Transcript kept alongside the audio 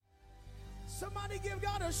Somebody give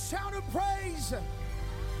God a shout of praise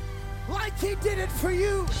like he did it for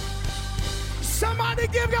you. Somebody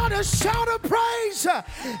give God a shout of praise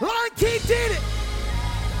like he did it.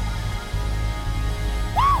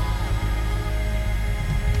 Woo!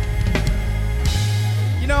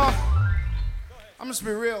 You know, I'm just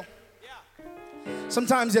be real.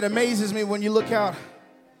 Sometimes it amazes me when you look out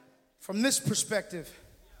from this perspective.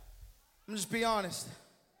 I'm just be honest.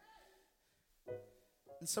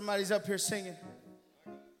 And somebody's up here singing.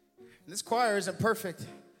 And this choir isn't perfect.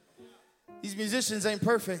 These musicians ain't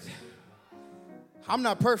perfect. I'm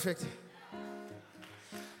not perfect.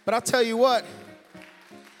 But I'll tell you what,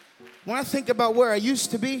 when I think about where I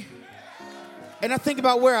used to be, and I think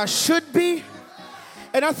about where I should be,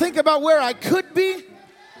 and I think about where I could be,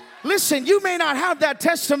 listen, you may not have that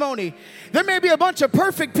testimony. There may be a bunch of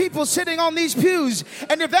perfect people sitting on these pews,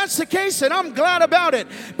 and if that's the case, then I'm glad about it.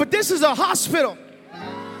 But this is a hospital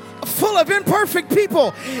full of imperfect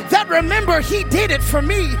people that remember he did it for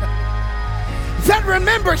me. That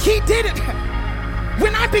remember he did it.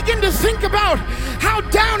 When I begin to think about how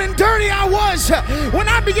down and dirty I was, when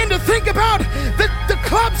I begin to think about the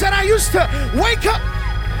clubs that I used to wake up,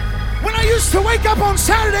 when I used to wake up on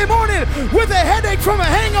Saturday morning with a headache from a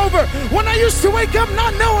hangover, when I used to wake up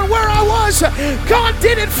not knowing where I was, God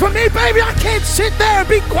did it for me, baby. I can't sit there and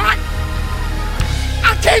be quiet.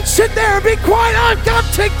 I can't sit there and be quiet. I've got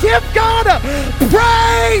to give God a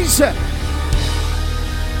praise.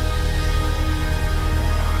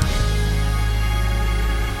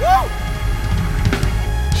 Woo!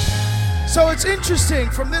 So it's interesting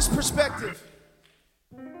from this perspective.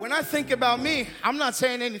 When I think about me, I'm not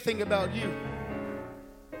saying anything about you.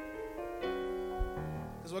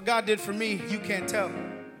 Because what God did for me, you can't tell.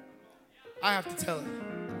 I have to tell it.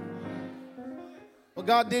 What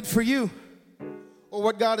God did for you, or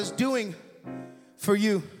what God is doing for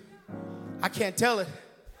you, I can't tell it.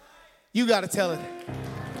 You got to tell it.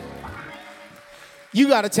 You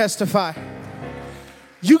got to testify.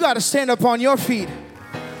 You got to stand up on your feet,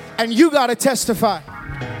 and you got to testify.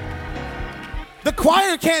 The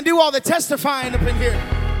choir can't do all the testifying up in here.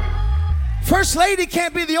 First lady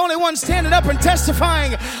can't be the only one standing up and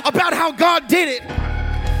testifying about how God did it.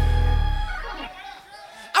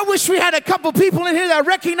 I wish we had a couple people in here that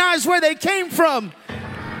recognize where they came from.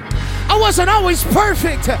 I wasn't always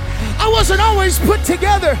perfect. I wasn't always put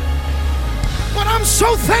together. But I'm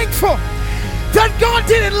so thankful that God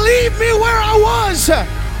didn't leave me where I was.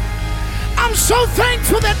 I'm so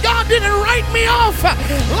thankful that God didn't write me off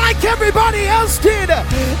like everybody else did.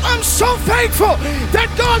 I'm so thankful that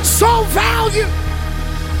God saw value.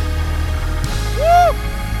 Woo!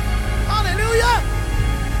 Hallelujah.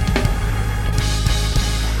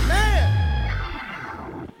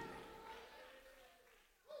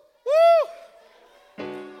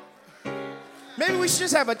 Maybe we should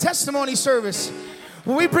just have a testimony service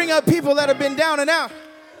where we bring up people that have been down and out.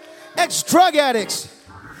 Ex-drug addicts,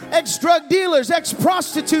 ex-drug dealers,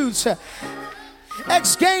 ex-prostitutes,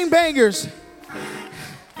 ex-gangbangers.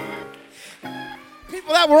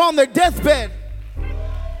 People that were on their deathbed.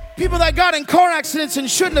 People that got in car accidents and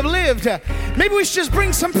shouldn't have lived. Maybe we should just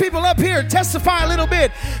bring some people up here and testify a little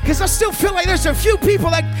bit. Because I still feel like there's a few people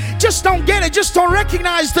that just don't get it, just don't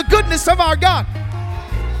recognize the goodness of our God.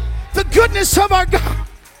 The goodness of our God.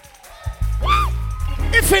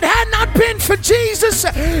 If it had not been for Jesus,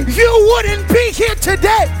 you wouldn't be here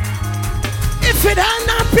today. If it had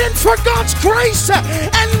not been for God's grace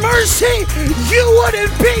and mercy, you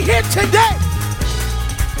wouldn't be here today.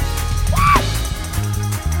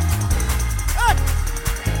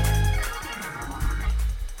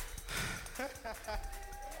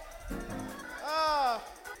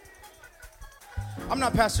 I'm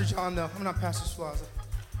not Pastor John, though. I'm not Pastor Sloss.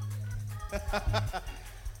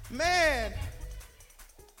 Man.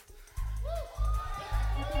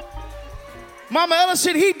 Mama Ella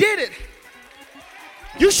said he did it.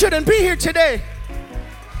 You shouldn't be here today.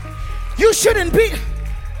 You shouldn't be.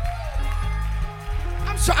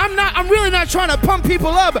 I'm really not trying to pump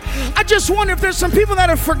people up. I just wonder if there's some people that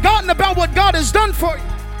have forgotten about what God has done for you.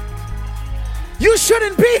 You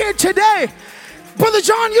shouldn't be here today. Brother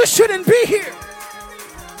John, you shouldn't be here.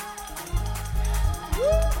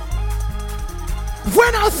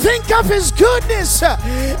 When I think of his goodness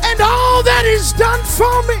and all that he's done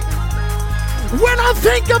for me, when I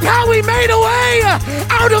think of how he made a way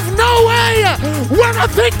out of no way, when I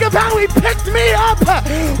think of how he picked me up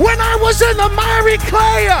when I was in the miry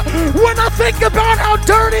clay, when I think about how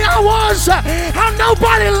dirty I was, how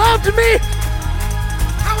nobody loved me,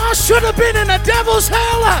 how I should have been in the devil's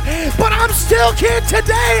hell, but I'm still here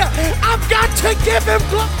today. I've got to give him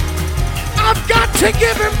glory. I've got to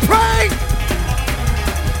give him praise.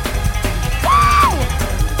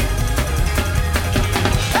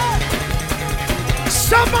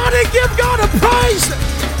 Somebody give God a praise.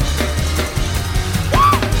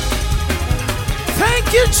 Woo!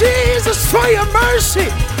 Thank you, Jesus, for your mercy.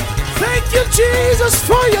 Thank you, Jesus,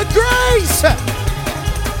 for your grace.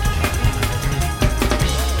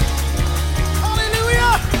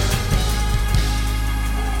 Hallelujah.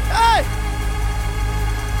 Hey.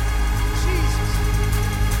 Jesus.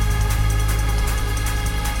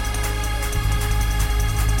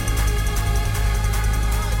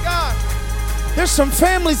 My God. There's some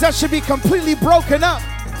families that should be completely broken up.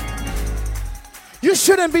 You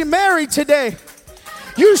shouldn't be married today.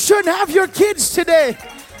 You shouldn't have your kids today.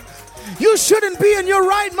 You shouldn't be in your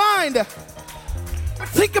right mind. But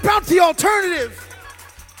think about the alternative.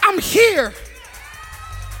 I'm here.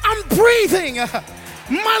 I'm breathing.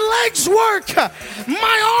 My legs work.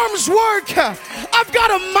 My arms work. I've got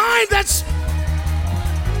a mind that's...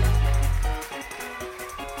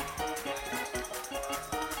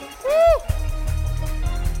 Woo!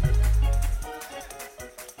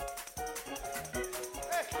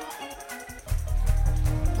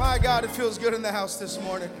 My God, it feels good in the house this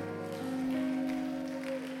morning.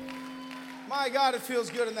 My God, it feels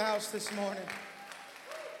good in the house this morning.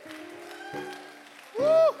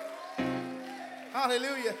 Woo!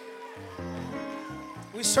 Hallelujah.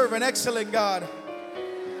 We serve an excellent God.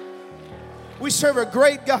 We serve a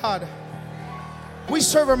great God. We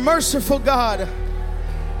serve a merciful God.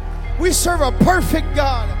 We serve a perfect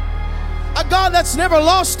God. A God that's never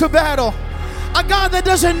lost a battle. A God that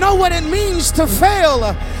doesn't know what it means to fail.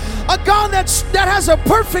 A God that has a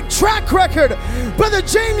perfect track record. Brother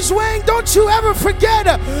James Wayne, don't you ever forget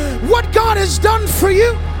what God has done for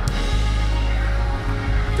you.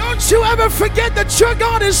 Don't you ever forget that your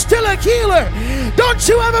God is still a healer. Don't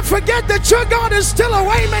you ever forget that your God is still a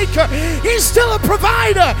way maker. He's still a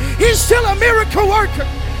provider. He's still a miracle worker.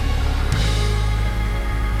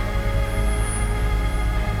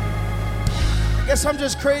 I guess I'm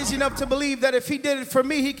just crazy enough to believe that if he did it for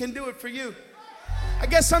me, he can do it for you. I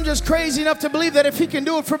guess I'm just crazy enough to believe that if he can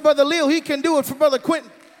do it for Brother Leo, he can do it for Brother Quentin.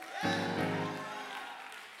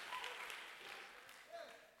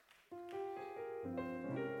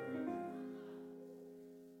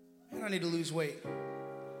 And I need to lose weight.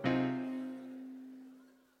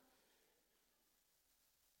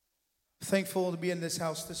 Thankful to be in this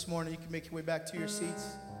house this morning. You can make your way back to your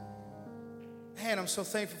seats. Man, I'm so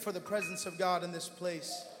thankful for the presence of God in this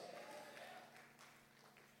place.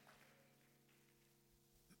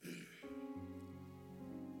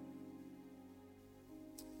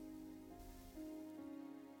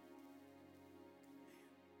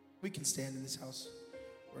 We can stand in this house.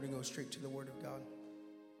 We're going to go straight to the Word of God.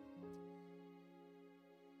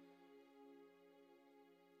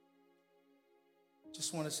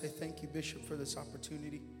 Just want to say thank you, Bishop, for this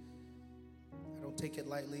opportunity. I don't take it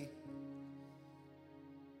lightly.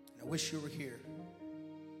 I wish you were here.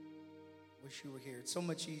 I wish you were here. It's so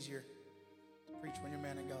much easier to preach when your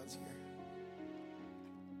man of God's here.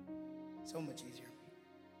 So much easier.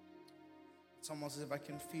 It's almost as if I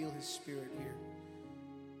can feel his spirit here.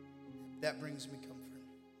 That brings me comfort.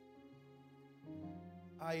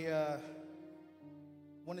 I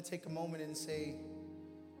want to take a moment and say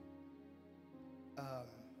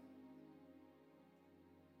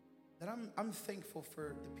that I'm thankful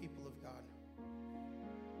for the people of God.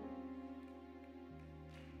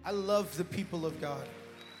 I love the people of God.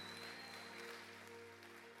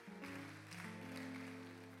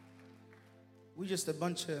 We just a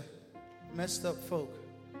bunch of messed up folk.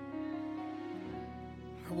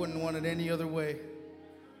 I wouldn't want it any other way.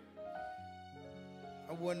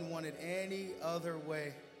 I wouldn't want it any other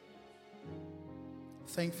way.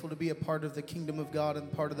 Thankful to be a part of the kingdom of God and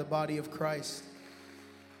part of the body of Christ.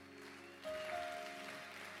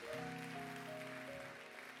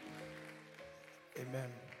 Amen.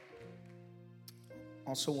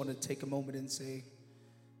 Also want to take a moment and say,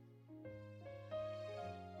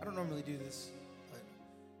 I don't normally do this, but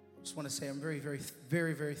I just want to say I'm very, very,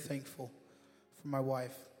 very, very thankful for my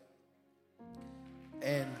wife.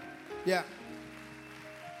 And yeah,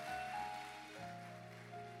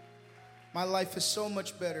 my life is so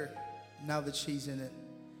much better now that she's in it.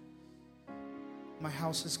 My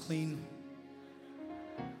house is clean.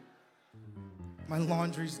 My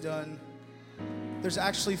laundry's done. There's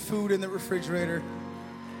actually food in the refrigerator.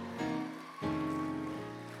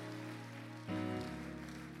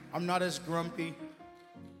 I'm not as grumpy.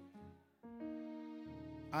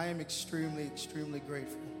 I am extremely, extremely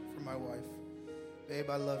grateful for my wife. Babe,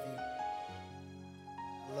 I love you.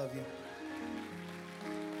 I love you.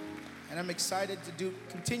 And I'm excited to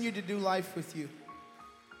continue to do life with you.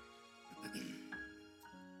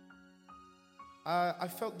 I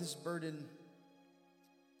felt this burden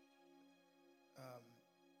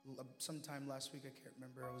sometime last week, I can't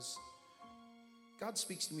remember. God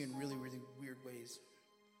speaks to me in really, really weird ways,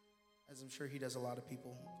 as I'm sure he does a lot of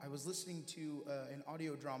people. I was listening to an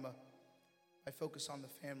audio drama by Focus on the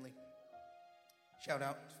Family. Shout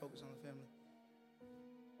out to Focus on the Family.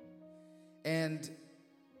 And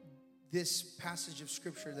this passage of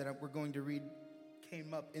scripture that we're going to read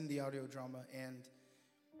came up in the audio drama, and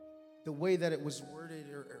the way that it was worded,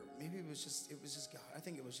 or maybe it was just God. I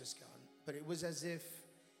think it was just God. But it was as if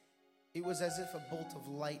a bolt of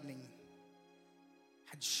lightning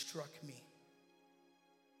had struck me.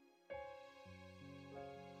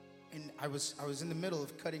 And I was in the middle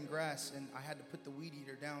of cutting grass, and I had to put the weed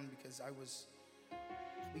eater down because I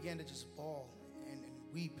began to just bawl and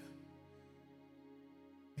weep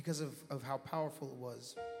because of how powerful it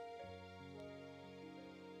was.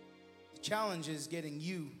 The challenge is getting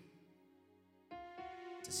you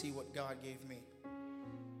to see what God gave me,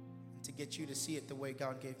 and to get you to see it the way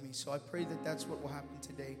God gave me. So I pray that that's what will happen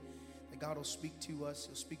today, that God will speak to us,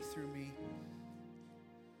 he'll speak through me,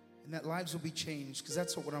 and that lives will be changed, because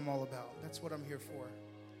that's what I'm all about. That's what I'm here for.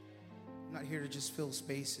 I'm not here to just fill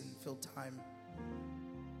space and fill time.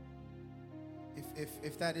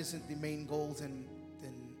 If that isn't the main goal, then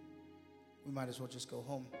we might as well just go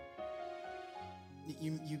home.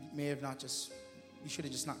 You may have not just, you should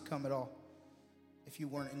have just not come at all if you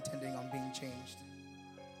weren't intending on being changed.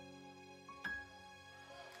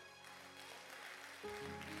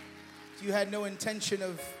 If you had no intention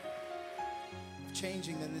of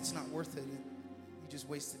changing, then it's not worth it. You just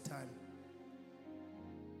wasted time.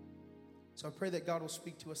 So I pray that God will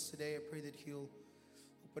speak to us today. I pray that he'll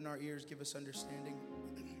open our ears, give us understanding.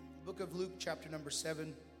 Book of Luke, chapter number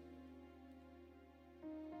 7.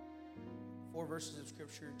 4 verses of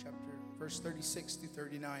scripture, verse 36 through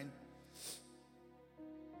 39.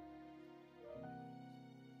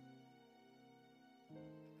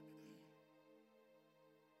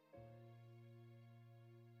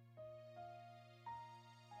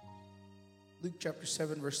 Luke chapter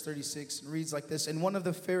 7, verse 36, and reads like this. And one of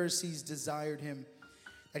the Pharisees desired him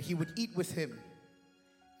that he would eat with him.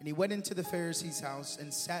 And he went into the Pharisee's house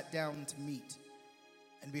and sat down to meat.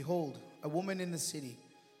 And behold, a woman in the city,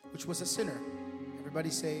 which was a sinner.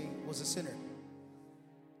 Everybody say, was a sinner.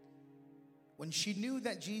 When she knew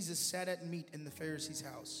that Jesus sat at meat in the Pharisee's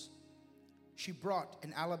house, she brought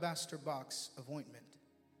an alabaster box of ointment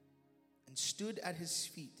and stood at his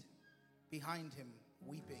feet behind him,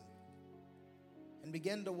 weeping, and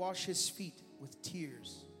began to wash his feet with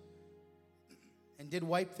tears, and did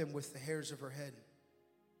wipe them with the hairs of her head,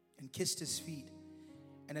 and kissed his feet,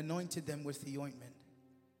 and anointed them with the ointment.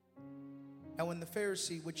 Now when the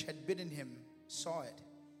Pharisee which had bidden him saw it,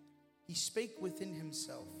 he spake within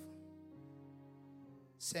himself,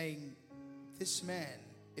 saying, This man,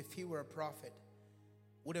 if he were a prophet,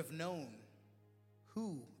 would have known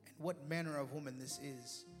who and what manner of woman this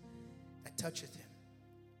is that toucheth him,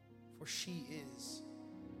 for she is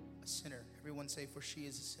a sinner. Everyone say, for she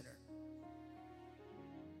is a sinner.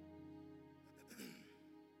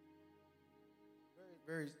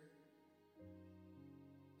 Very, I'd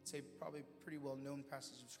say probably pretty well known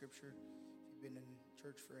passage of scripture if you've been in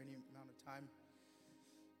church for any amount of time.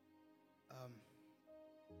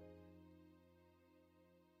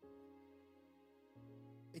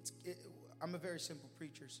 I'm a very simple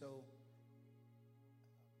preacher, so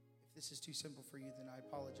if this is too simple for you, then I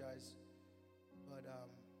apologize. But I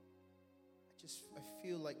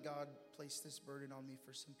feel like God placed this burden on me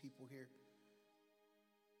for some people here.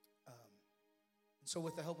 So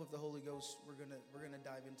with the help of the Holy Ghost, we're gonna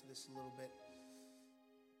dive into this a little bit.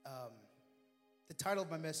 The title of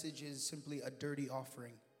my message is simply a dirty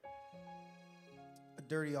offering. A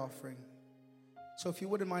dirty offering. So if you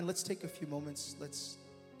wouldn't mind, let's take a few moments. Let's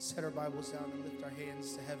set our Bibles down and lift our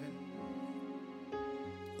hands to heaven.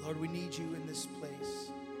 Lord, we need you in this place.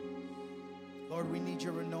 Lord, we need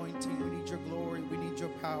your anointing. We need your glory. We need your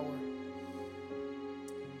power.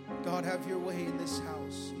 God, have your way in this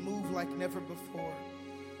house. Move like never before.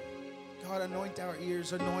 God, anoint our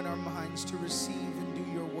ears, anoint our minds to receive and do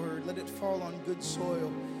your word. Let it fall on good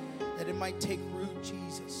soil, that it might take root,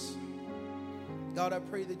 Jesus. God, I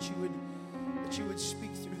pray that you would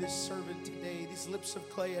speak through this servant today. These lips of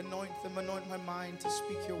clay, anoint them, anoint my mind to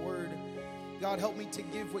speak your word. God, help me to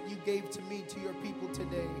give what you gave to me to your people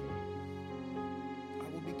today. I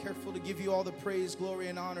will be careful to give you all the praise, glory,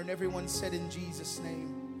 and honor. And everyone said in Jesus'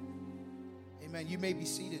 name, amen. You may be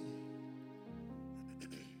seated.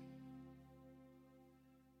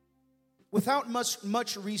 Without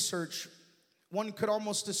much research, one could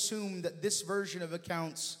almost assume that this version of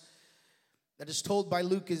accounts that is told by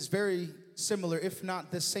Luke is very similar, if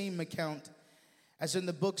not the same account, as in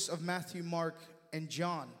the books of Matthew, Mark, and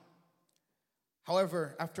John.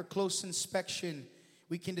 However, after close inspection,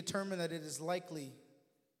 we can determine that it is likely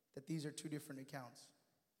that these are two different accounts.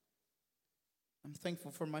 I'm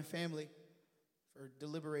thankful for my family for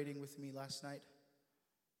deliberating with me last night.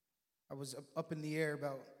 I was up in the air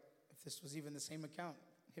about if this was even the same account.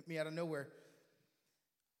 It hit me out of nowhere.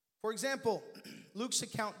 For example, Luke's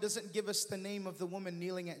account doesn't give us the name of the woman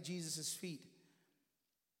kneeling at Jesus' feet.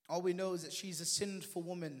 All we know is that she's a sinful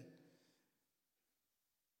woman.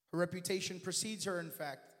 Her reputation precedes her, in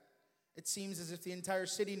fact. It seems as if the entire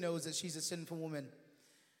city knows that she's a sinful woman.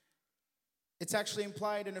 It's actually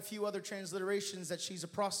implied in a few other transliterations that she's a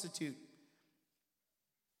prostitute.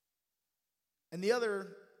 In the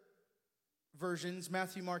other versions,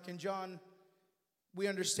 Matthew, Mark, and John, we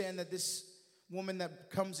understand that this woman that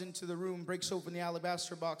comes into the room, breaks open the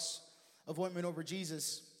alabaster box of ointment over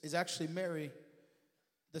Jesus, is actually Mary,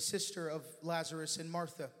 the sister of Lazarus and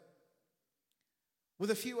Martha.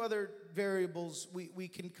 With a few other variables, we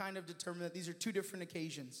can kind of determine that these are two different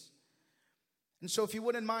occasions. And so if you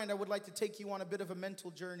wouldn't mind, I would like to take you on a bit of a mental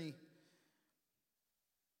journey.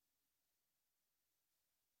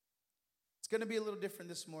 It's going to be a little different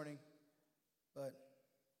this morning, but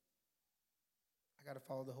I got to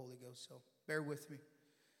follow the Holy Ghost, so bear with me.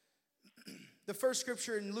 The first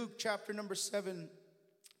scripture in Luke chapter number 7,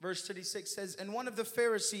 verse 36 says, "And one of the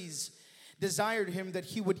Pharisees desired him that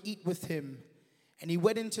he would eat with him. And he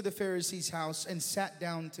went into the Pharisee's house and sat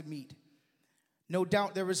down to meat." No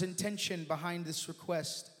doubt there was intention behind this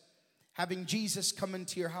request. Having Jesus come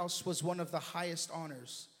into your house was one of the highest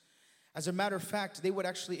honors. As a matter of fact, they would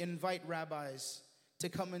actually invite rabbis to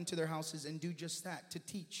come into their houses and do just that, to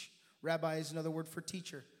teach. Rabbi is another word for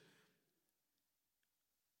teacher.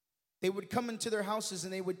 They would come into their houses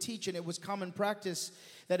and they would teach, and it was common practice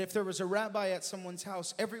that if there was a rabbi at someone's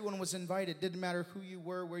house, everyone was invited. Didn't matter who you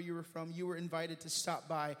were, where you were from, you were invited to stop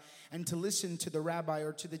by and to listen to the rabbi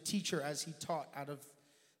or to the teacher as he taught out of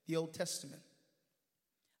the Old Testament.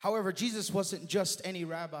 However, Jesus wasn't just any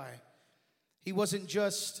rabbi. He wasn't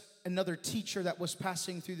just another teacher that was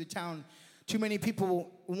passing through the town. Too many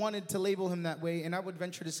people wanted to label him that way, and I would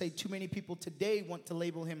venture to say too many people today want to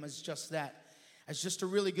label him as just that. As just a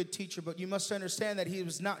really good teacher, but you must understand that he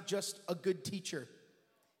was not just a good teacher.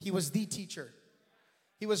 He was the teacher.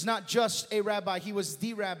 He was not just a rabbi, he was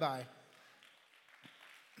the rabbi.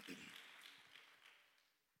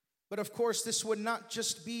 But of course, this would not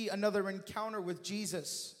just be another encounter with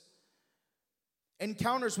Jesus.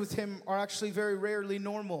 Encounters with him are actually very rarely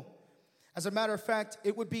normal. As a matter of fact,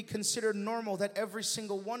 it would be considered normal that every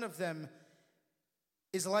single one of them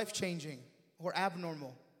is life-changing or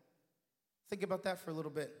abnormal. Think about that for a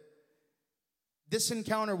little bit. This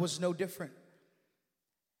encounter was no different.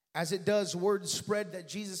 As it does, word spread that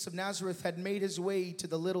Jesus of Nazareth had made his way to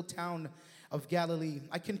the little town of Galilee.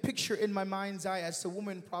 I can picture in my mind's eye as the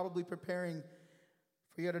woman probably preparing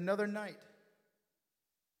for yet another night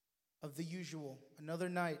of the usual, another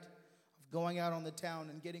night of going out on the town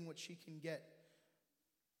and getting what she can get,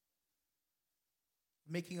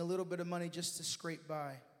 making a little bit of money just to scrape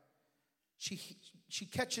by. She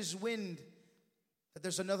catches wind that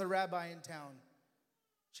there's another rabbi in town.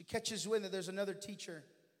 She catches wind that there's another teacher.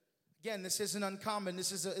 Again, this isn't uncommon.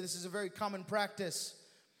 This is a very common practice.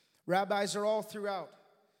 Rabbis are all throughout.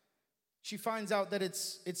 She finds out that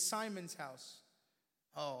it's Simon's house.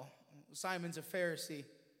 Oh, Simon's a Pharisee,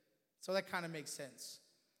 so that kind of makes sense.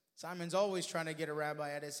 Simon's always trying to get a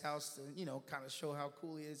rabbi at his house to, kind of show how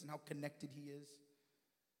cool he is and how connected he is.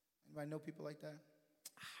 Anybody know people like that?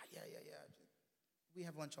 Yeah. We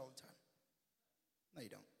have lunch all the time. No, you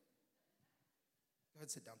don't. Go ahead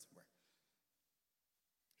and sit down somewhere.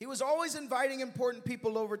 He was always inviting important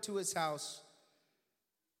people over to his house.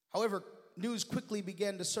 However, news quickly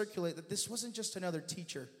began to circulate that this wasn't just another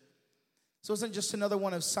teacher. This wasn't just another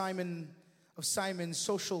one of Simon's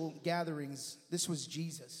social gatherings. This was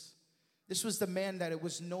Jesus. This was the man that it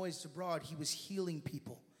was noised abroad. He was healing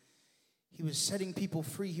people. He was setting people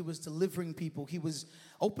free. He was delivering people. He was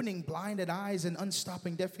opening blinded eyes and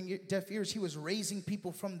unstopping deaf ears. He was raising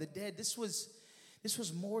people from the dead. This was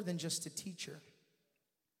more than just a teacher.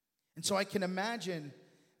 And so I can imagine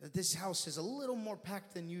that this house is a little more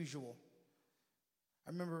packed than usual.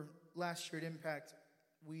 I remember last year at Impact,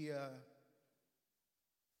 we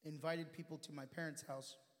invited people to my parents'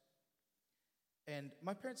 house. And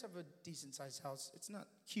my parents have a decent-sized house. It's not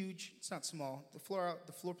huge. It's not small. The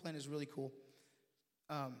floor plan is really cool.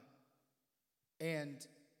 And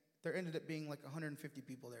there ended up being like 150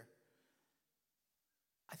 people there.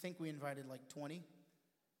 I think we invited like 20.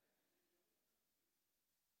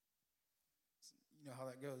 You know how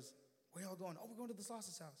that goes. Where y'all going? Oh, we're going to the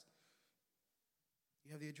Sloss's house.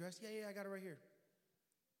 You have the address? Yeah, I got it right here.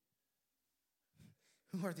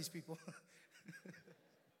 Who are these people?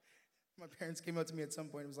 My parents came up to me at some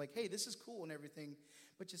point and was like, hey, this is cool and everything,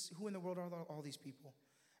 but just who in the world are all these people?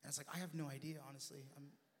 And I was like, I have no idea, honestly.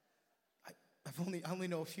 I only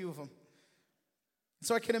know a few of them.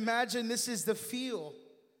 So I can imagine this is the feel.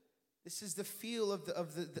 This is the feel of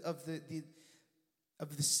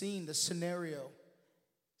the scene, the scenario.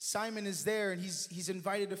 Simon is there, and he's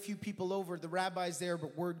invited a few people over. The rabbi's there,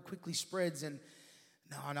 but word quickly spreads, and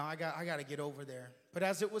no, I got to get over there. But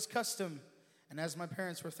as it was custom, and as my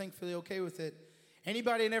parents were thankfully okay with it,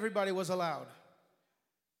 anybody and everybody was allowed,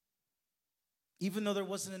 even though there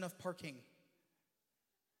wasn't enough parking.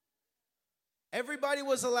 Everybody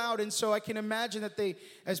was allowed, and so I can imagine that they,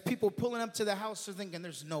 as people pulling up to the house, they're thinking,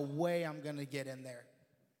 there's no way I'm going to get in there.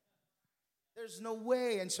 There's no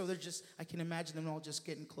way. And so I can imagine them all just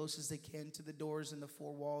getting close as they can to the doors and the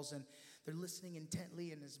four walls, and they're listening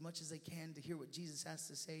intently and as much as they can to hear what Jesus has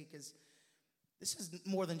to say, because this is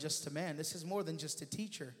more than just a man. This is more than just a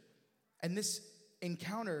teacher. And this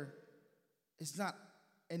encounter is not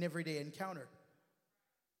an everyday encounter.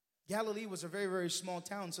 Galilee was a very, very small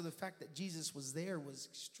town, so the fact that Jesus was there was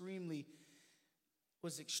extremely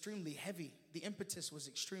heavy. The impetus was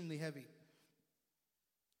extremely heavy.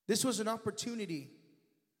 This was an opportunity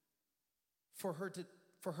for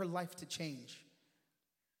her life to change.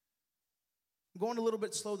 I'm going a little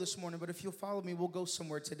bit slow this morning, but if you'll follow me, we'll go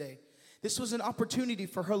somewhere today. This was an opportunity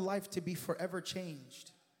for her life to be forever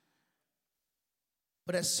changed.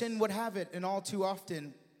 But as sin would have it, and all too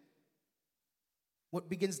often, what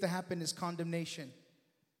begins to happen is condemnation.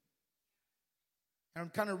 And I'm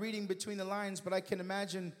kind of reading between the lines, but I can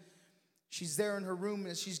imagine she's there in her room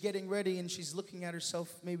as she's getting ready, and she's looking at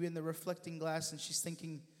herself maybe in the reflecting glass, and she's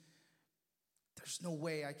thinking, there's no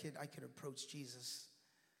way I could approach Jesus.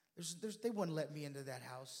 They wouldn't let me into that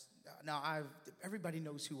house. Now, everybody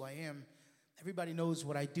knows who I am. Everybody knows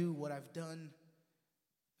what I do, what I've done.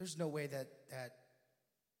 There's no way that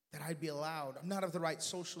I'd be allowed. I'm not of the right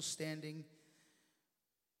social standing.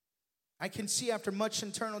 I can see after much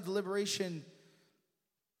internal deliberation,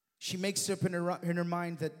 she makes up in her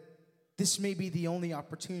mind that this may be the only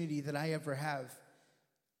opportunity that I ever have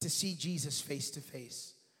to see Jesus face to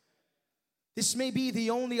face. This may be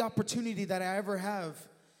the only opportunity that I ever have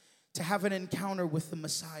to have an encounter with the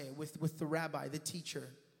Messiah, with the rabbi, the teacher.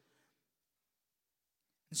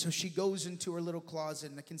 And so she goes into her little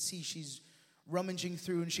closet, and I can see she's rummaging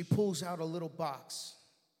through, and she pulls out a little box,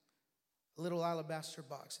 a little alabaster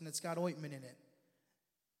box, and it's got ointment in it.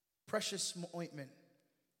 Precious ointment.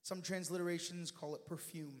 Some transliterations call it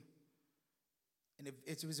perfume. And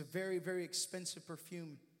it was a very, very expensive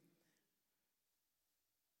perfume.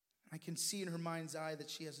 I can see in her mind's eye that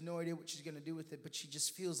she has no idea what she's going to do with it, but she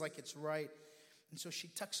just feels like it's right. And so she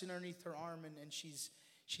tucks it underneath her arm, and she's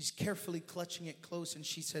carefully clutching it close, and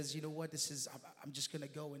she says, you know what, I'm just going to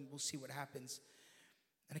go, and we'll see what happens.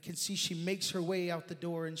 And I can see she makes her way out the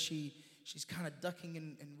door, and she's kind of ducking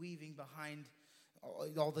and weaving behind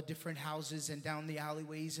all the different houses and down the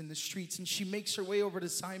alleyways and the streets, and she makes her way over to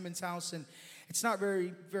Simon's house, and it's not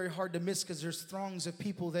very, very hard to miss because there's throngs of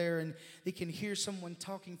people there, and they can hear someone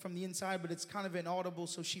talking from the inside, but it's kind of inaudible,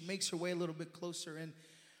 so she makes her way a little bit closer,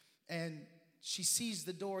 and she sees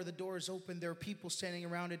the door is open, there are people standing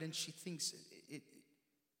around it, and she thinks,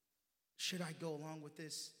 should I go along with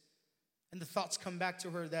this? And the thoughts come back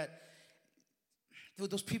to her that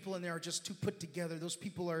those people in there are just too put together. Those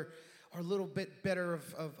people are a little bit better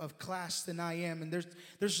of class than I am, and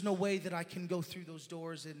there's no way that I can go through those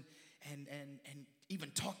doors and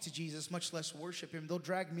even talk to Jesus, much less worship him. They'll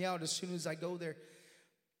drag me out as soon as I go there.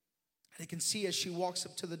 And I can see as she walks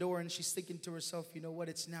up to the door, and she's thinking to herself, you know what,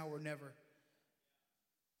 it's now or never.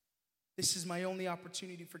 This is my only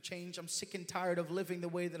opportunity for change. I'm sick and tired of living the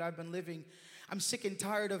way that I've been living. I'm sick and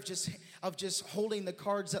tired of just holding the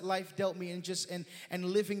cards that life dealt me and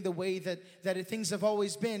living the way that things have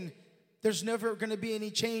always been. There's never going to be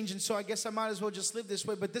any change, and so I guess I might as well just live this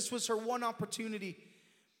way. But this was her one opportunity.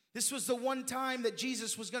 This was the one time that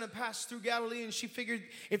Jesus was going to pass through Galilee, and she figured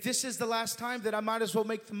if this is the last time, that I might as well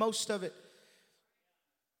make the most of it.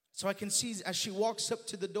 So I can see as she walks up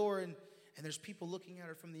to the door, and there's people looking at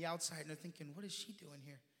her from the outside, and they're thinking, what is she doing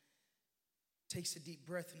here? Takes a deep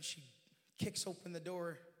breath, and she kicks open the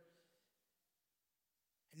door.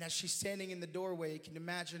 And as she's standing in the doorway, you can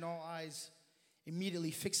imagine all eyes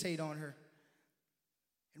immediately fixate on her.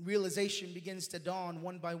 And realization begins to dawn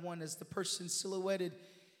one by one as the person silhouetted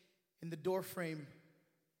in the doorframe,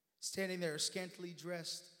 standing there scantily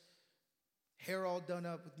dressed, hair all done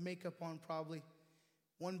up with makeup on probably,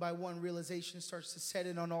 one by one, realization starts to set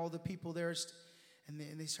in on all the people there. And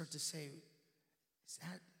they start to say, is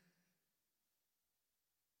that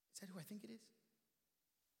who I think it is?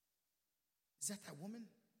 Is that woman?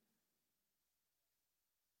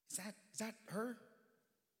 Is that her?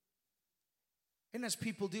 And as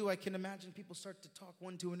people do, I can imagine people start to talk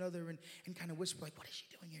one to another and kind of whisper like, what is she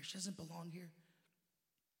doing here? She doesn't belong here.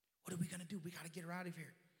 What are we going to do? We got to get her out of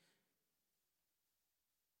here.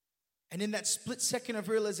 And in that split second of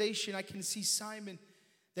realization, I can see Simon,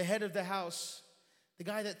 the head of the house, the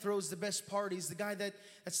guy that throws the best parties, the guy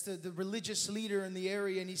that's the religious leader in the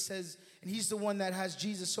area. And he says, and he's the one that has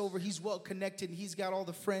Jesus over. He's well connected, and he's got all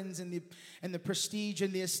the friends and the prestige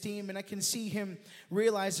and the esteem. And I can see him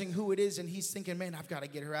realizing who it is, and he's thinking, man, I've got to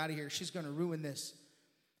get her out of here. She's going to ruin this.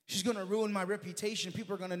 She's going to ruin my reputation.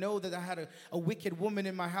 People are going to know that I had a wicked woman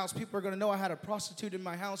in my house. People are going to know I had a prostitute in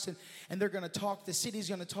my house, and they're going to talk. The city's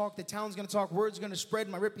going to talk. The town's going to talk. Word's going to spread.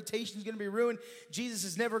 My reputation's going to be ruined. Jesus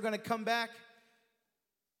is never going to come back.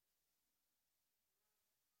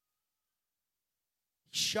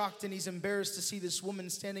 He's shocked and he's embarrassed to see this woman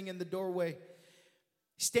standing in the doorway.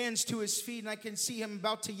 He stands to his feet, and I can see him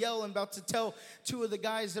about to yell and about to tell two of the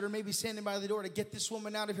guys that are maybe standing by the door to get this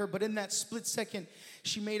woman out of here. But in that split second,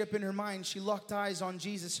 she made up in her mind. She locked eyes on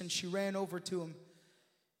Jesus and she ran over to him.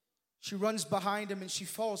 She runs behind him and she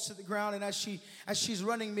falls to the ground. And as she's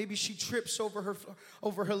running, maybe she trips over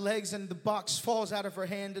her legs, and the box falls out of her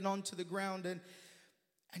hand and onto the ground.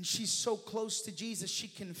 And she's so close to Jesus, she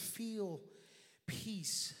can feel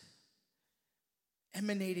peace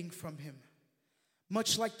emanating from him.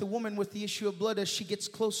 Much like the woman with the issue of blood, as she gets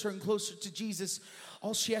closer and closer to Jesus,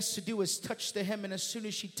 all she has to do is touch the hem, and as soon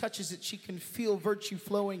as she touches it, she can feel virtue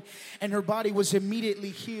flowing, and her body was immediately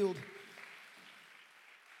healed.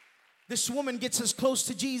 This woman gets as close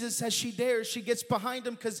to Jesus as she dares. She gets behind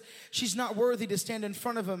him because she's not worthy to stand in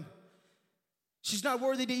front of him. She's not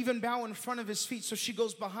worthy to even bow in front of his feet, so she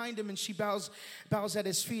goes behind him and she bows at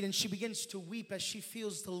his feet, and she begins to weep as she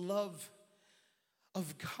feels the love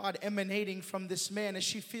of God emanating from this man, as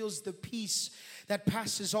she feels the peace that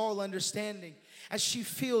passes all understanding, as she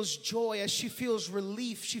feels joy, as she feels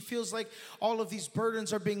relief. She feels like all of these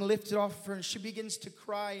burdens are being lifted off of her, and she begins to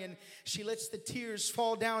cry, and she lets the tears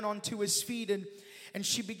fall down onto his feet, and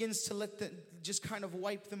she begins to just kind of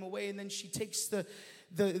wipe them away. And then she takes the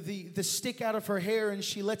stick out of her hair and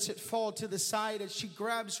she lets it fall to the side as she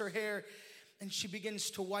grabs her hair and she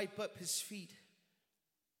begins to wipe up his feet.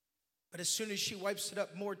 But as soon as she wipes it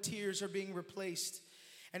up, more tears are being replaced.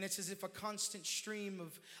 And it's as if a constant stream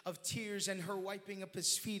of tears and her wiping up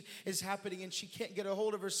his feet is happening. And she can't get a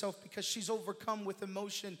hold of herself because she's overcome with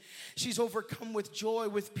emotion. She's overcome with joy,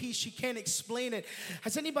 with peace. She can't explain it.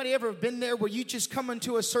 Has anybody ever been there where you just come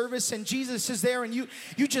into a service and Jesus is there and you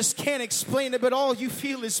just can't explain it, but all you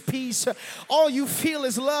feel is peace. All you feel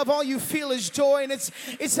is love. All you feel is joy. And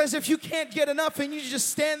it's as if you can't get enough, and you just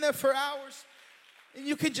stand there for hours. And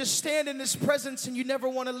you can just stand in His presence and you never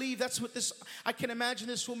want to leave. That's what I can imagine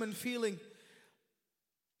this woman feeling.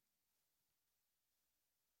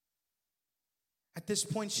 At this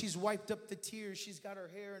point, she's wiped up the tears. She's got her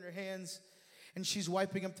hair in her hands and she's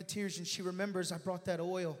wiping up the tears, and she remembers, I brought that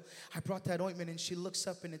oil. I brought that ointment. And she looks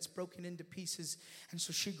up and it's broken into pieces. And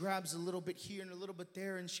so she grabs a little bit here and a little bit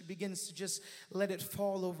there, and she begins to just let it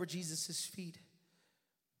fall over Jesus' feet.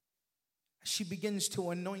 She begins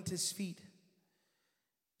to anoint His feet.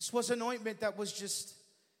 This was an ointment that was just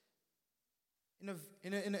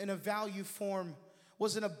in a value form.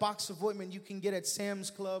 Wasn't a box of ointment you can get at Sam's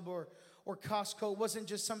Club or Costco. It wasn't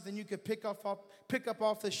just something you could pick up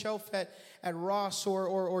off the shelf at Ross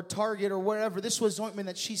or Target or wherever. This was ointment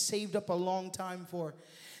that she saved up a long time for.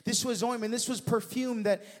 This was ointment. This was perfume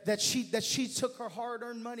that she took her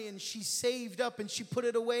hard-earned money and she saved up and she put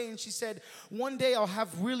it away, and she said, one day I'll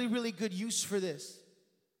have really, really good use for this.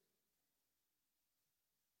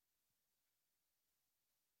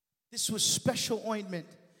 This was special ointment.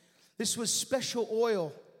 This was special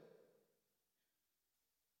oil.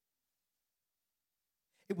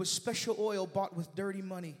 It was special oil bought with dirty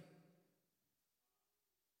money.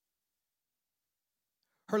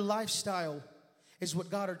 Her lifestyle is what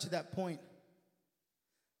got her to that point.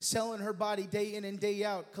 Selling her body day in and day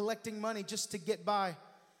out, collecting money just to get by.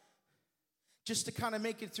 Just to kind of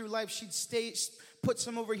make it through life. She'd put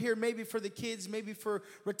some over here, maybe for the kids, maybe for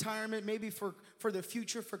retirement, maybe for the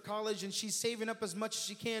future, for college. And she's saving up as much as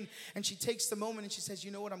she can. And she takes the moment and she says,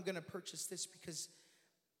 you know what, I'm going to purchase this because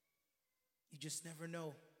you just never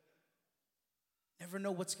know. Never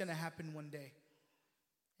know what's going to happen one day.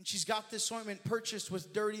 And she's got this ointment purchased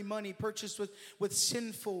with dirty money, purchased with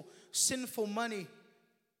sinful money.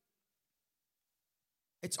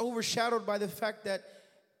 It's overshadowed by the fact that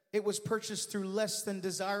it was purchased through less than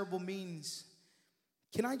desirable means.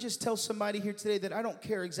 Can I just tell somebody here today that I don't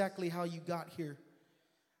care exactly how you got here.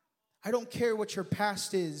 I don't care what your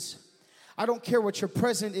past is. I don't care what your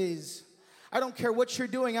present is. I don't care what you're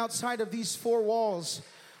doing outside of these four walls.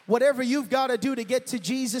 Whatever you've got to do to get to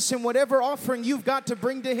Jesus and whatever offering you've got to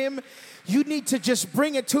bring to Him, you need to just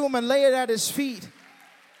bring it to Him and lay it at His feet.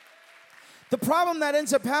 The problem that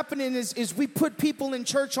ends up happening is we put people in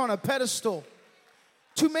church on a pedestal.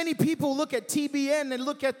 Too many people look at TBN and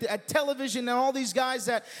look at television and all these guys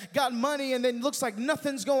that got money and then looks like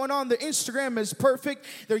nothing's going on. Their Instagram is perfect.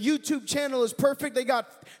 Their YouTube channel is perfect. They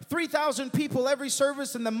got 3,000 people every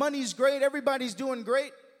service and the money's great. Everybody's doing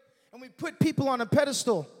great. And we put people on a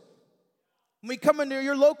pedestal. When we come into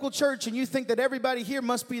your local church and you think that everybody here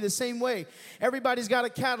must be the same way. Everybody's got a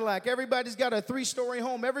Cadillac. Everybody's got a 3-story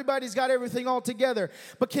home. Everybody's got everything all together.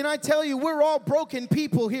 But can I tell you, we're all broken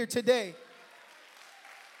people here today.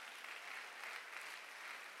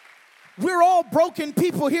 We're all broken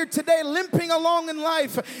people here today, limping along in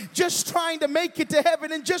life, just trying to make it to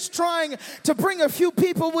heaven and just trying to bring a few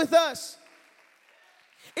people with us.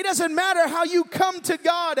 It doesn't matter how you come to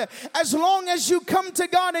God, as long as you come to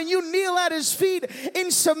God and you kneel at His feet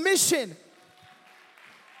in submission.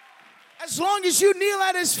 As long as you kneel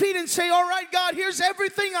at His feet and say, all right, God, here's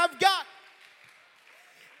everything I've got.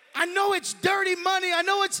 I know it's dirty money. I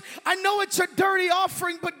know it's a dirty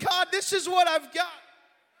offering, but God, this is what I've got.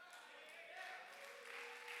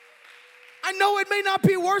 I know it may not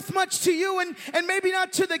be worth much to you and maybe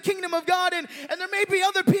not to the kingdom of God. And there may be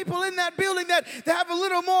other people in that building that have a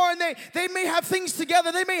little more and they may have things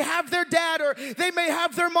together. They may have their dad or they may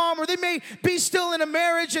have their mom or they may be still in a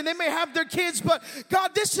marriage and they may have their kids. But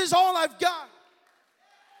God, this is all I've got.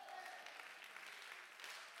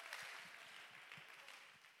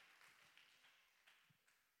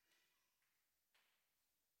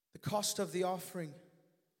 The cost of the offering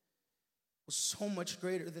was so much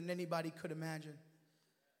greater than anybody could imagine.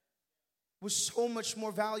 Was so much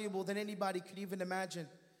more valuable than anybody could even imagine.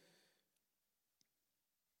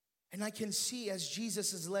 And I can see as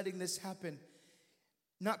Jesus is letting this happen,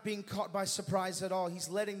 not being caught by surprise at all. He's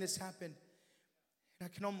letting this happen. And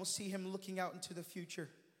I can almost see Him looking out into the future.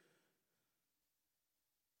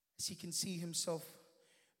 As He can see Himself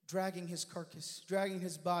dragging His carcass, dragging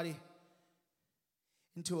His body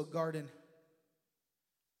into a garden.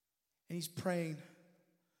 And He's praying,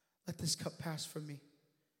 let this cup pass from me.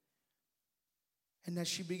 And as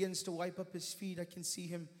she begins to wipe up His feet, I can see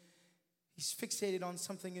Him. He's fixated on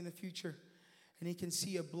something in the future. And He can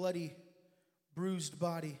see a bloody, bruised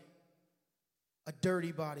body. A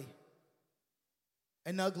dirty body.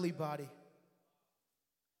 An ugly body.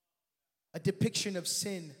 A depiction of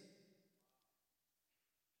sin.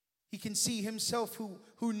 He can see Himself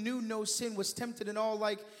who knew no sin, was tempted in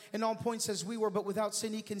all points as we were, but without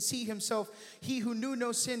sin. He can see Himself, He who knew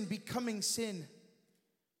no sin, becoming sin.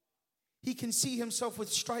 He can see Himself with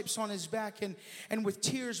stripes on His back and with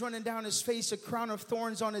tears running down His face, a crown of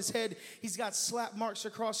thorns on His head. He's got slap marks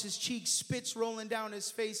across His cheeks, spits rolling down His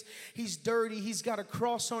face. He's dirty. He's got a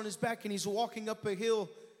cross on His back and He's walking up a hill.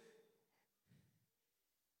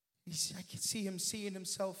 I can see Him seeing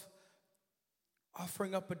Himself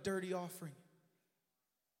offering up a dirty offering.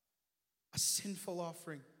 A sinful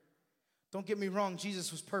offering. Don't get me wrong,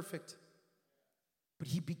 Jesus was perfect. But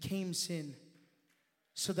He became sin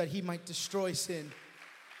so that He might destroy sin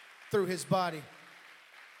through His body.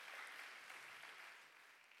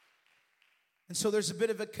 And so there's a bit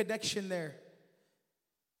of a connection there.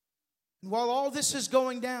 And while all this is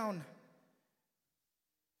going down,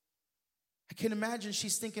 I can imagine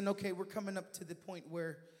she's thinking, okay, we're coming up to the point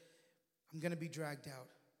where I'm going to be dragged out.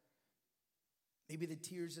 Maybe the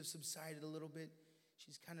tears have subsided a little bit.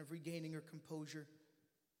 She's kind of regaining her composure.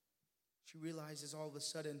 She realizes all of a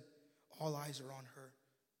sudden, all eyes are on her.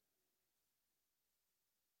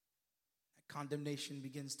 That condemnation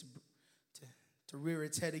begins to rear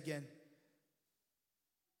its head again.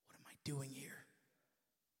 What am I doing here?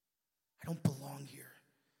 I don't belong here.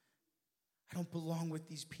 I don't belong with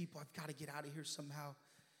these people. I've got to get out of here somehow.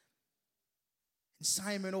 And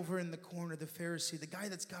Simon over in the corner, the Pharisee, the guy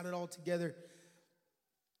that's got it all together,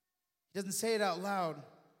 he doesn't say it out loud,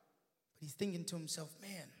 but he's thinking to himself,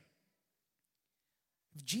 man,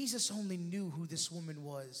 if Jesus only knew who this woman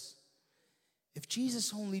was, if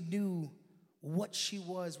Jesus only knew what she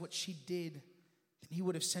was, what she did, then He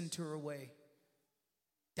would have sent her away.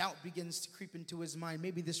 Doubt begins to creep into his mind.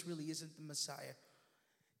 Maybe this really isn't the Messiah.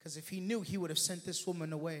 Because if He knew, He would have sent this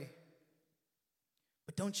woman away.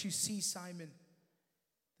 But don't you see, Simon,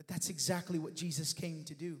 that's exactly what Jesus came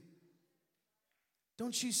to do.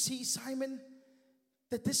 Don't you see, Simon,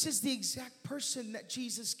 that this is the exact person that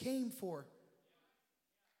Jesus came for?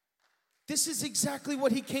 This is exactly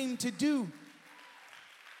what he came to do,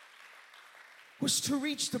 was to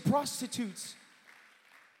reach the prostitutes,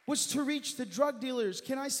 was to reach the drug dealers.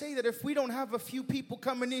 Can I say that if we don't have a few people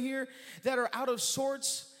coming in here that are out of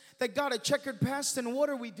sorts, that got a checkered past, then what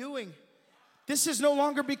are we doing? This has no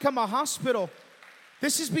longer become a hospital.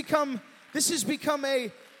 This has become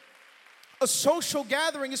a social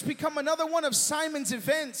gathering. It's become another one of Simon's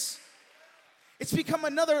events. It's become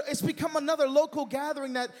another local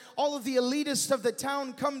gathering that all of the elitists of the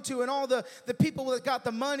town come to, and all the people that got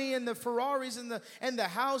the money and the Ferraris and the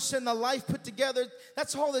house and the life put together.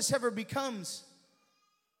 That's all this ever becomes.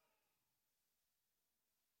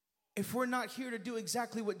 If we're not here to do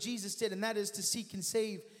exactly what Jesus did, and that is to seek and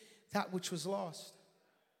save that which was lost.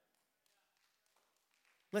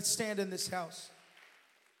 Let's stand in this house.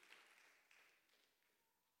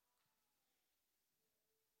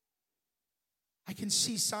 I can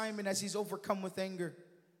see Simon as he's overcome with anger.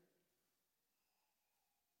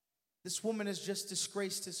 This woman has just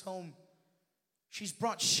disgraced his home. She's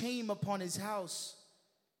brought shame upon his house.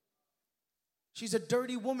 She's a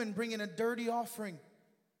dirty woman bringing a dirty offering.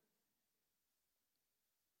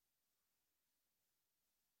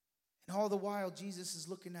 And all the while, Jesus is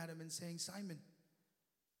looking at him and saying, Simon,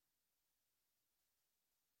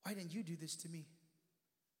 why didn't you do this to me?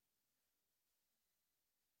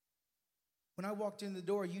 When I walked in the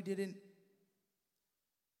door, you didn't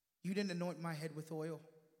anoint my head with oil.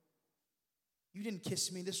 You didn't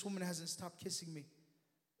kiss me. This woman hasn't stopped kissing me.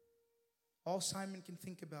 All Simon can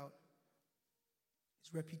think about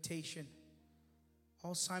is reputation.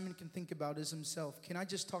 All Simon can think about is himself. Can I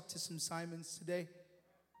just talk to some Simons today?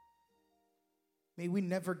 May we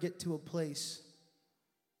never get to a place.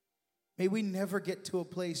 May we never get to a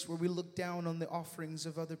place where we look down on the offerings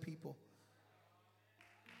of other people.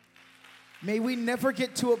 May we never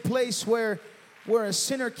get to a place where a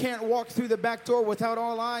sinner can't walk through the back door without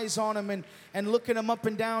all eyes on him and looking them up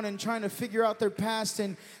and down and trying to figure out their past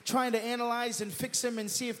and trying to analyze and fix them and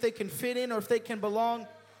see if they can fit in or if they can belong.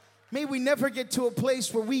 May we never get to a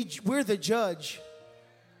place where we're the judge,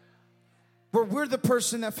 where we're the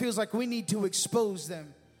person that feels like we need to expose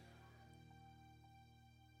them.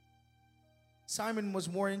 Simon was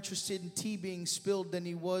more interested in tea being spilled than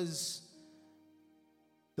he was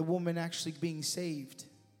the woman actually being saved.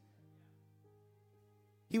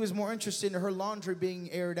 He was more interested in her laundry being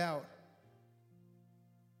aired out.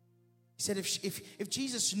 He said if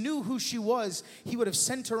Jesus knew who she was, he would have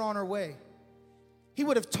sent her on her way. He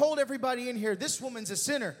would have told everybody in here, this woman's a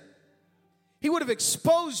sinner. He would have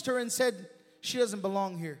exposed her and said, she doesn't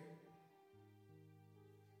belong here.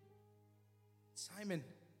 Simon,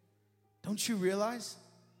 don't you realize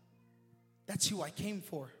that's who I came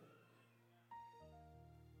for?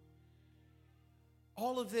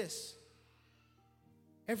 All of this,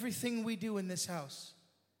 everything we do in this house,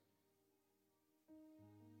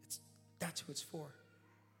 that's who it's for.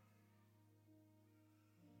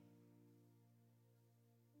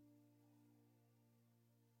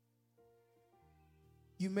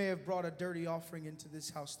 You may have brought a dirty offering into this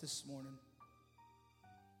house this morning.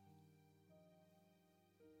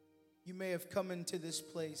 You may have come into this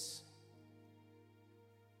place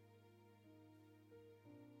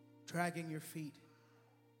dragging your feet,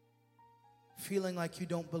 feeling like you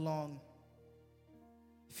don't belong,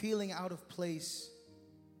 feeling out of place,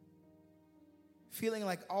 feeling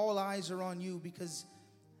like all eyes are on you because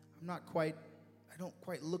I don't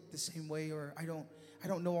quite look the same way, or I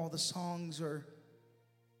don't know all the songs, or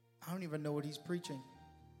I don't even know what he's preaching.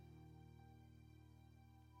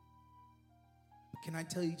 But can I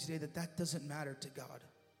tell you today that doesn't matter to God?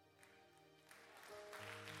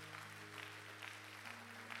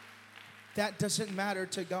 That doesn't matter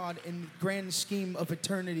to God in the grand scheme of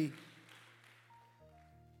eternity.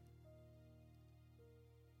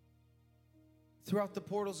 Throughout the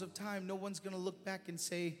portals of time, no one's going to look back and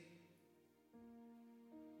say,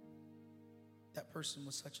 that person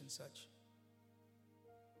was such and such.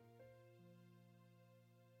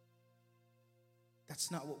 That's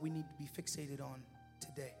not what we need to be fixated on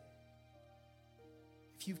today.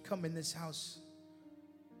 If you've come in this house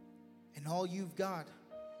and all you've got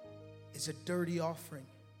is a dirty offering,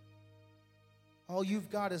 all you've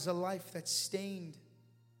got is a life that's stained,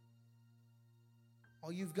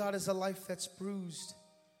 all you've got is a life that's bruised,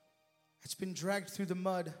 that's been dragged through the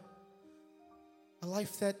mud, a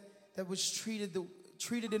life that was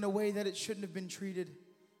treated in a way that it shouldn't have been treated,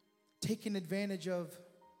 taken advantage of,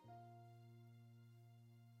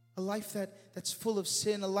 a life that's full of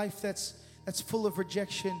sin, a life that's full of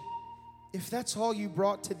rejection, If that's all you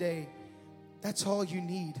brought today, that's all you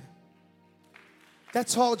need.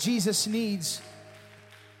 That's all Jesus needs.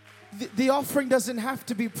 The offering doesn't have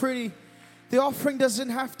to be pretty. The offering doesn't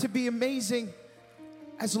have to be amazing.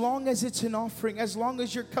 As long as it's an offering, as long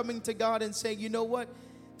as you're coming to God and saying, you know what?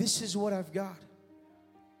 This is what I've got.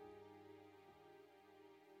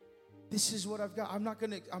 This is what I've got. I'm not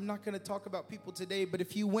gonna talk about people today, but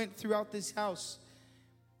if you went throughout this house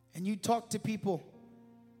and you talk to people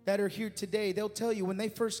that are here today, they'll tell you when they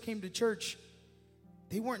first came to church,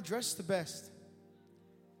 they weren't dressed the best.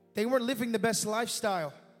 They weren't living the best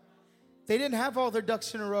lifestyle. They didn't have all their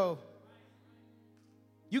ducks in a row.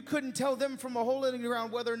 You couldn't tell them from a hole in the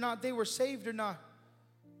ground whether or not they were saved or not.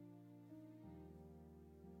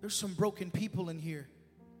 There's some broken people in here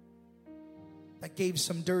that gave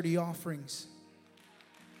some dirty offerings.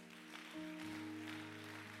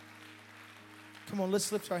 Come on,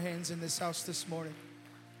 let's lift our hands in this house this morning.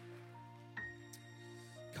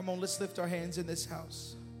 Come on, let's lift our hands in this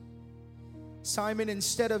house. Simon,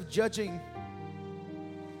 instead of judging,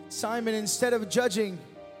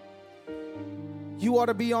 you ought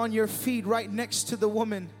to be on your feet right next to the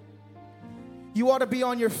woman. You ought to be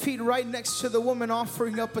on your feet right next to the woman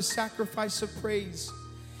offering up a sacrifice of praise.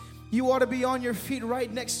 You ought to be on your feet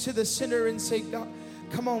right next to the sinner and say, God,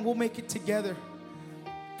 come on, we'll make it together.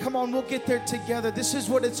 Come on, we'll get there together. This is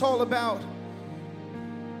what it's all about.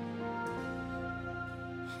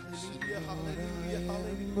 Hallelujah, hallelujah,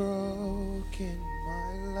 hallelujah. Broken,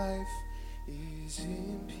 my life is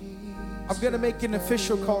in peace. I'm going to make an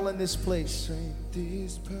official call in this place. Strength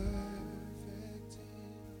is perfect.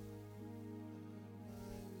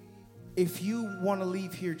 If you want to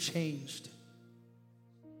leave here changed,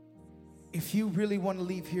 if you really want to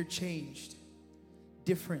leave here changed,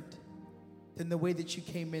 different than the way that you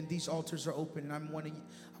came in, these altars are open, and I want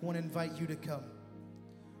to invite you to come.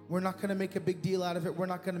 We're not going to make a big deal out of it. We're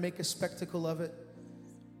not going to make a spectacle of it.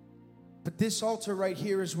 But this altar right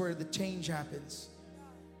here is where the change happens.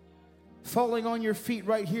 Falling on your feet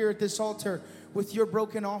right here at this altar with your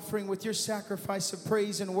broken offering, with your sacrifice of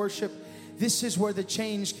praise and worship, this is where the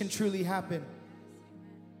change can truly happen.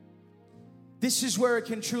 This is where it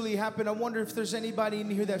can truly happen. I wonder if there's anybody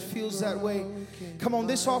in here that feels that way. Come on,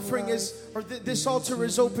 this offering is, or this altar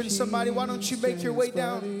is open. Somebody, why don't you make your way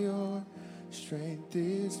down? Strength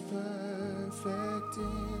is perfect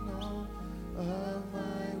in all of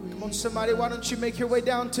my weakness. Come on, somebody, why don't you make your way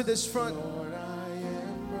down to this front? Lord, I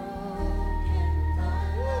am broken.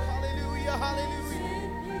 Oh, hallelujah, hallelujah.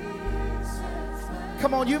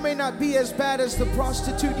 Come on, you may not be as bad as the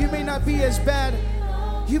prostitute. You may not be as bad.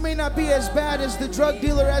 You may not be as bad as the drug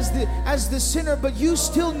dealer, as the sinner, but you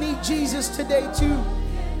still need Jesus today too.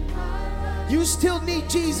 You still need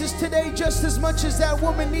Jesus today just as much as that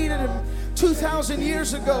woman needed him 2,000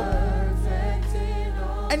 years ago.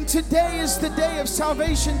 And today is the day of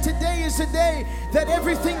salvation. Today is the day that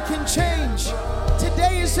everything can change.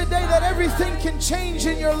 Today is the day that everything can change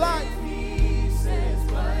in your life.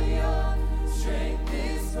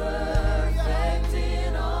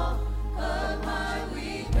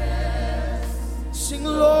 Sing,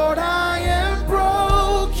 Lord, I am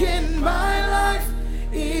broken. My life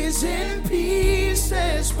is in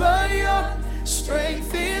pieces, but your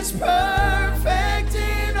strength is perfect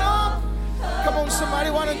in all. Come on, somebody,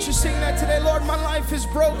 why don't you sing that today? Lord, my life is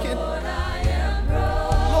broken.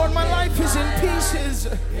 Lord, my life is in pieces.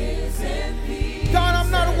 God,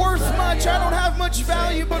 I'm not worth much. I don't have much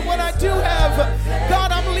value, but what I do have,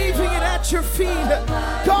 God, I'm leaving it at your feet.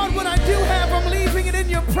 God, what I do have, I'm leaving it in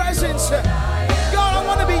your presence. God, I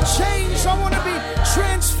want to be changed. I want to be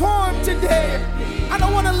transformed today. I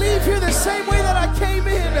don't want to leave here the same way that I came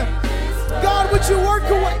in. God, would you work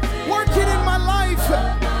it in my life?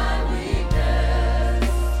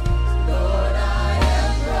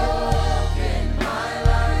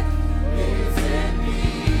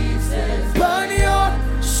 But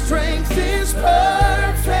your strength is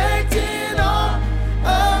perfect in all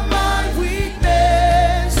of my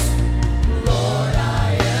weakness. Lord,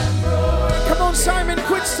 I am broken. Come on, Simon,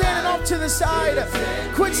 quit standing off to the side.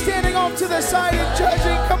 Quit standing off to the side and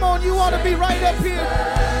judging. Come on, you ought to be right up here.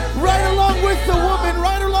 Right along with the woman,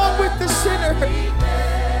 right along with the sinner. Ooh,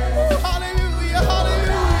 hallelujah,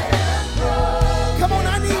 hallelujah. Come on,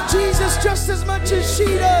 I need Jesus just as much as she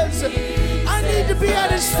does. I need to be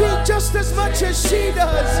at his feet just as much as she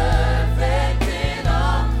does.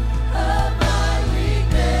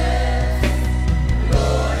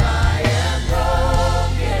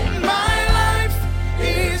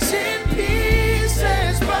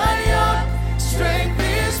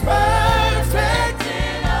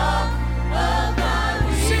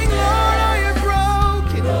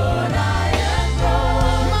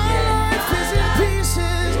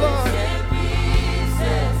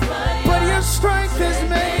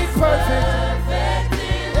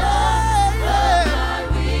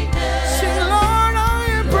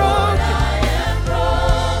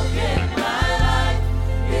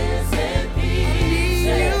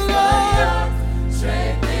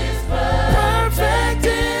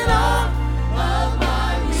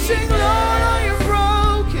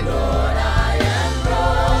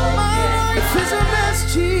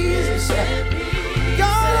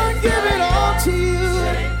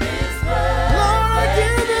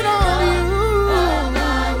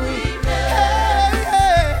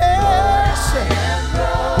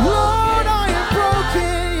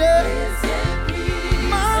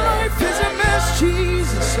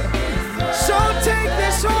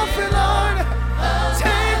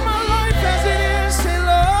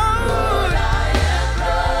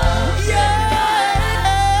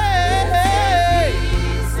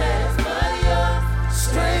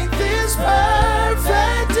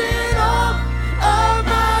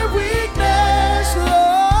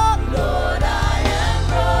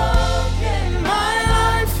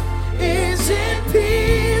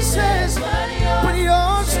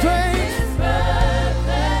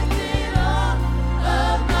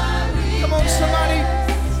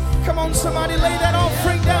 on, somebody lay that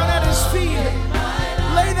offering down at his feet.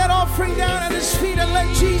 Lay that offering down at his feet and let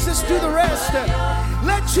Jesus do the rest.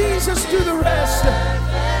 Let Jesus do the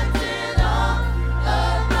rest.